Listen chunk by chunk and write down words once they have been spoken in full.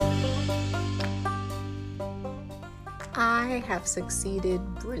I have succeeded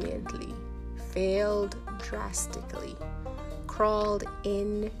brilliantly, failed drastically, crawled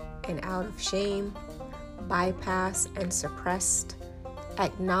in and out of shame, bypassed and suppressed,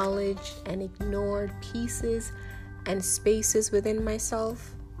 acknowledged and ignored pieces and spaces within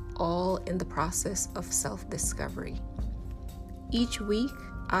myself, all in the process of self-discovery. Each week,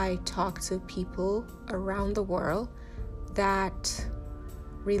 I talk to people around the world that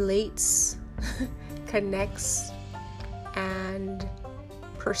relates, connects, and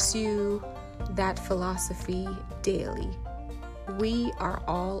pursue that philosophy daily. We are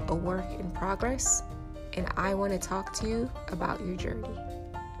all a work in progress, and I want to talk to you about your journey.